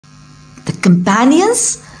The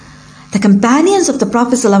companions of the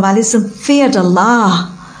Prophet ﷺ feared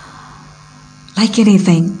Allah like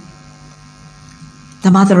anything.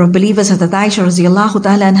 The mother of believers, Hazrat Aisha radiallahu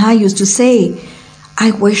ta'ala anha, used to say,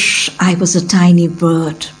 I wish I was a tiny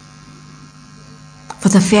bird. For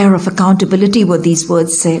the fear of accountability were these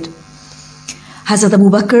words said. Hazrat Abu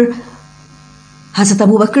Bakr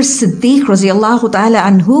Siddiq radiallahu ta'ala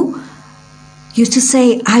anhu used to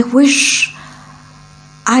say, I wish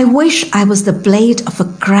I was the blade of a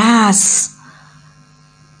grass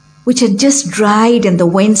which had just dried and the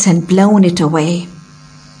winds had blown it away.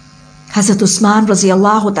 Hazrat Usman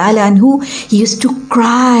radiallahu ta'ala anhu, he used to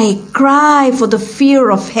cry for the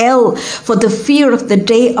fear of hell, for the fear of the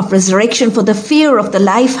day of resurrection, for the fear of the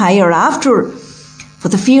life hereafter, for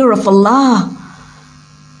the fear of Allah,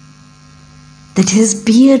 that his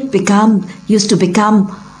beard used to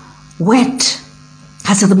become wet.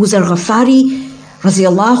 Hazrat Abu Zar Ghafari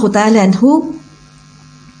radiallahu ta'ala anhu,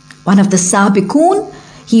 one of the Sabiqun,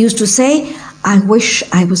 he used to say, I wish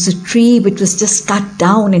I was a tree which was just cut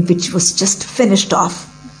down and which was just finished off.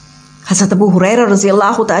 Hazrat Abu Hurairah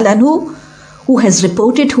radiallahu ta'ala anhu, who has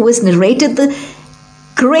narrated the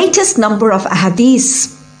greatest number of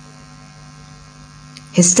ahadith.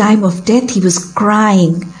 His time of death, he was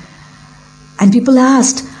crying. And people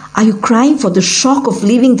asked, are you crying for the shock of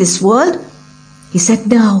leaving this world? He said,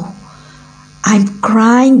 no, I'm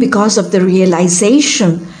crying because of the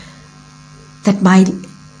realization that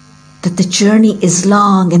the journey is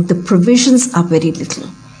long and the provisions are very little.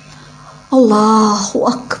 Allahu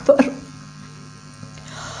Akbar.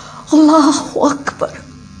 Allahu Akbar.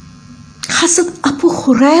 Hazrat Abu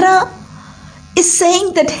Hurairah is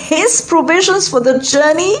saying that his provisions for the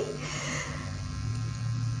journey,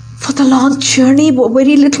 for the long journey, were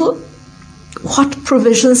very little. What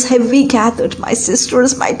provisions have we gathered, my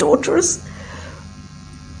sisters, my daughters?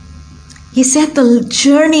 He said the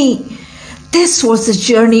journey, this was the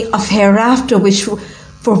journey of hereafter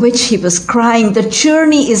for which he was crying. The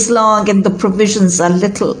journey is long and the provisions are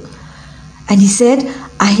little. And he said,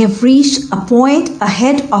 I have reached a point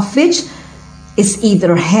ahead of which is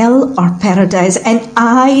either hell or paradise. And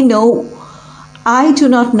I do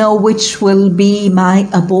not know which will be my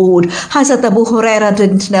abode. Hazrat Abu Hurairah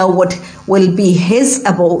didn't know what will be his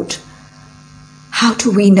abode. How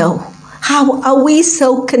do we know? How are we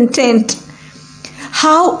so content?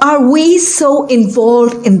 How are we so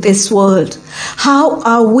involved in this world? How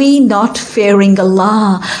are we not fearing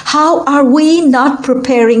Allah? How are we not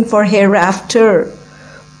preparing for hereafter?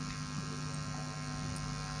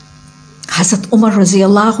 Hazrat Umar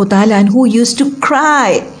radiallahu ta'ala anhu used to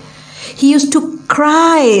cry. He used to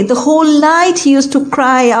cry the whole night. He used to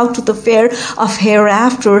cry out of the fear of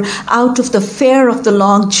hereafter, out of the fear of the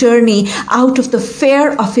long journey, out of the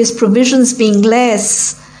fear of his provisions being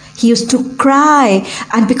less. He used to cry,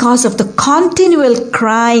 and because of the continual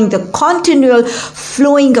crying, the continual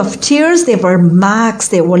flowing of tears, there were marks,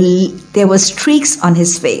 there were streaks on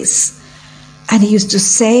his face. And he used to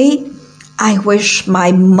say, I wish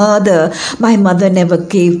my mother never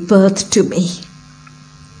gave birth to me.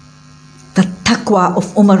 The taqwa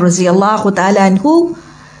of Umar radiallahu ta'ala anhu.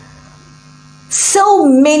 So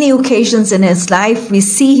many occasions in his life we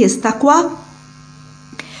see his taqwa.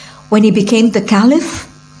 When he became the caliph,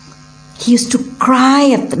 he used to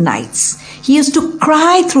cry at the nights. He used to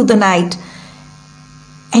cry through the night.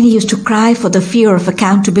 And he used to cry for the fear of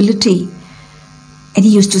accountability. And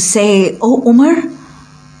he used to say, Oh Umar,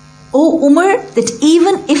 that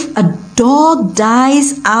even if a dog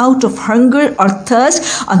dies out of hunger or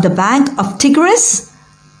thirst on the bank of Tigris,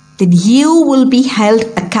 then you will be held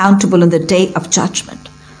accountable on the day of judgment.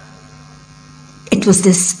 It was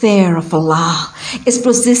this fear of Allah. It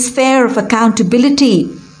was this fear of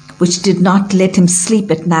accountability which did not let him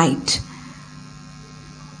sleep at night.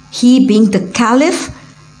 He, being the caliph,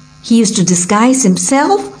 he used to disguise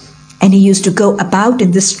himself and he used to go about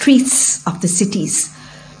in the streets of the cities.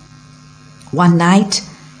 One night,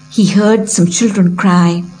 he heard some children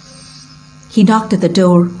cry. He knocked at the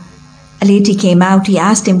door. A lady came out. He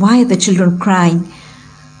asked him, why are the children crying?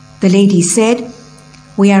 The lady said,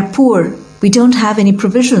 we are poor. We don't have any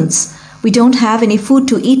provisions. We don't have any food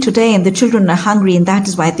to eat today and the children are hungry and that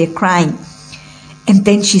is why they're crying. And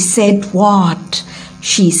then she said, what?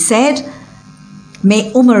 She said,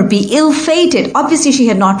 may Umar be ill-fated. Obviously, she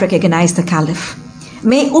had not recognized the caliph.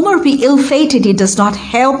 May Umar be ill-fated. He does not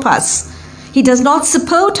help us. He does not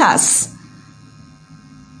support us.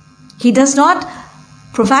 He does not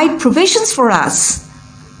provide provisions for us.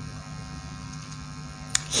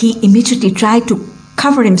 He immediately tried to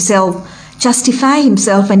cover himself, justify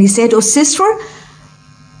himself, and he said, oh sister,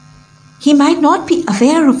 He might not be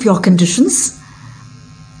aware of your conditions.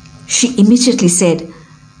 She immediately said,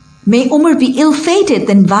 may Umar be ill-fated,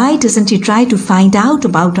 then why doesn't he try to find out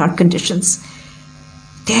about our conditions?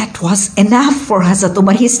 That was enough for Hazrat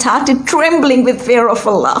Umar. He started trembling with fear of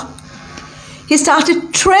Allah. He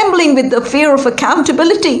started trembling with the fear of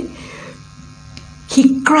accountability.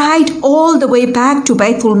 He cried all the way back to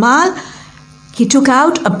Baytul Mal. He took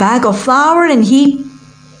out a bag of flour and he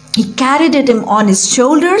carried it on his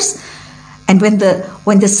shoulders. And when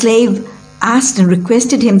the slave asked and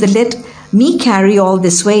requested him to let me carry all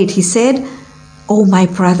this weight, he said, oh my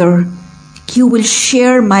brother, you will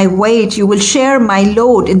share my weight, you will share my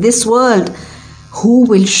load in this world. Who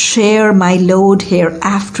will share my load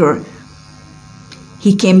hereafter?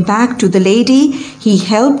 He came back to the lady, he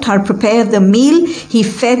helped her prepare the meal, he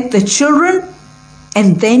fed the children,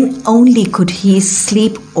 and then only could he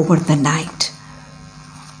sleep over the night.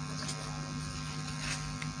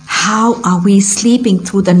 How are we sleeping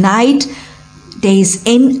through the night, days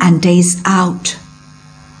in and days out?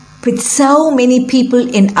 With so many people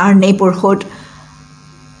in our neighborhood,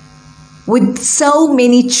 with so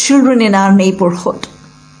many children in our neighborhood,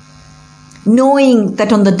 knowing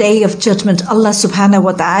that on the day of judgment, Allah subhanahu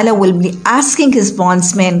wa ta'ala will be asking his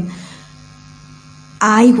bondsmen,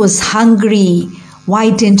 I was hungry,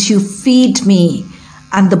 why didn't you feed me?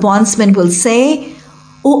 And the bondsman will say,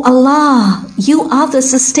 oh Allah, you are the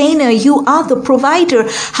sustainer, you are the provider,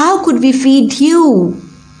 how could we feed you?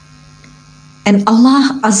 And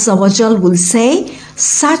Allah Azza wa Jal will say,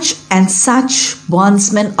 such and such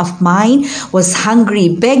bondsman of mine was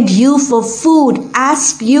hungry, begged you for food,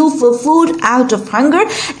 asked you for food out of hunger,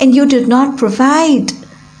 and you did not provide.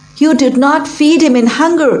 You did not feed him in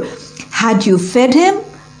hunger. Had you fed him,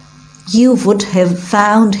 you would have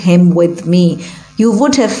found him with me. You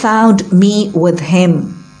would have found me with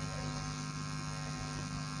him.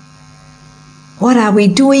 What are we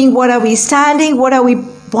doing? What are we standing? What are we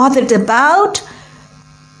bothered about?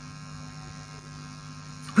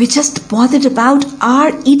 We're just bothered about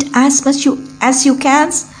our eat as much as you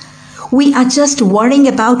can. We are just worrying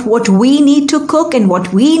about what we need to cook and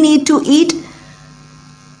what we need to eat.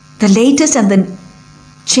 The latest and the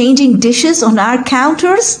changing dishes on our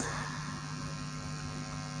counters.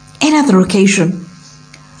 Another occasion,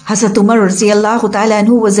 Hazrat Umar radiallahu ta'ala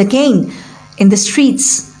anhu was again in the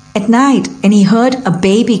streets at night and he heard a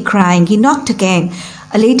baby crying. He knocked again.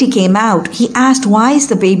 A lady came out. He asked, why is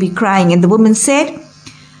the baby crying? And the woman said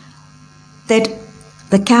that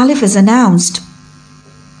the Caliph has announced.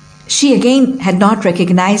 She again had not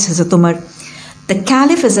recognized Hazrat Umar. The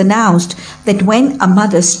Caliph has announced that when a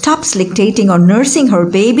mother stops lactating or nursing her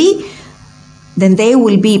baby, then they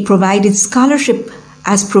will be provided scholarship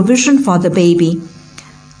as provision for the baby.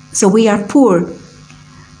 So we are poor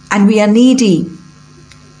and we are needy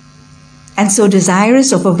and so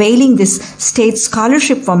desirous of availing this state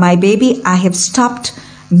scholarship for my baby, I have stopped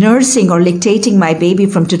nursing or lactating my baby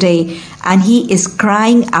from today, and he is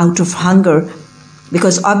crying out of hunger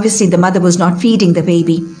because obviously the mother was not feeding the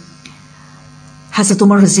baby. Hazrat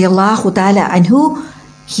Umar radiallahu ta'ala anhu,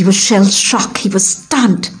 he was shell-shocked, he was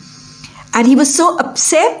stunned, and he was so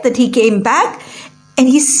upset that he came back and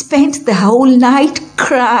he spent the whole night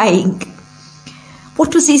crying.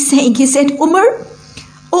 What was he saying? He said, Umar,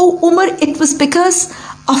 oh Umar, it was because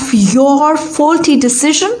of your faulty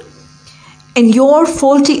decision and your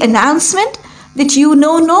faulty announcement that you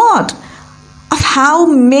know not of how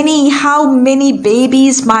many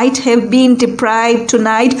babies might have been deprived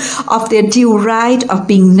tonight of their due right of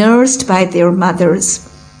being nursed by their mothers.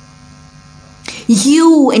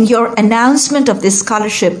 You and your announcement of this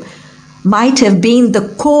scholarship might have been the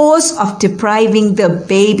cause of depriving the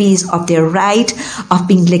babies of their right of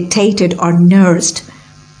being lactated or nursed.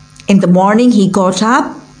 In the morning he got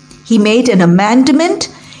up, he made an amendment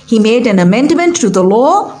to the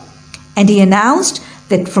law, and he announced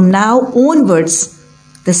that from now onwards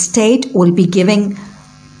the state will be giving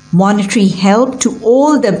monetary help to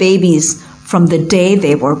all the babies from the day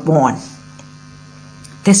they were born.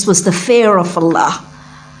 This was the fear of Allah.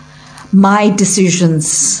 My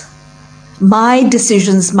decisions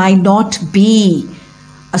might not be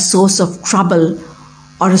a source of trouble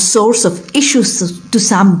or a source of issues to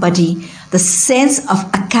somebody. The sense of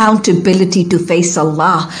accountability to face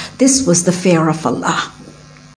Allah. This was the fear of Allah.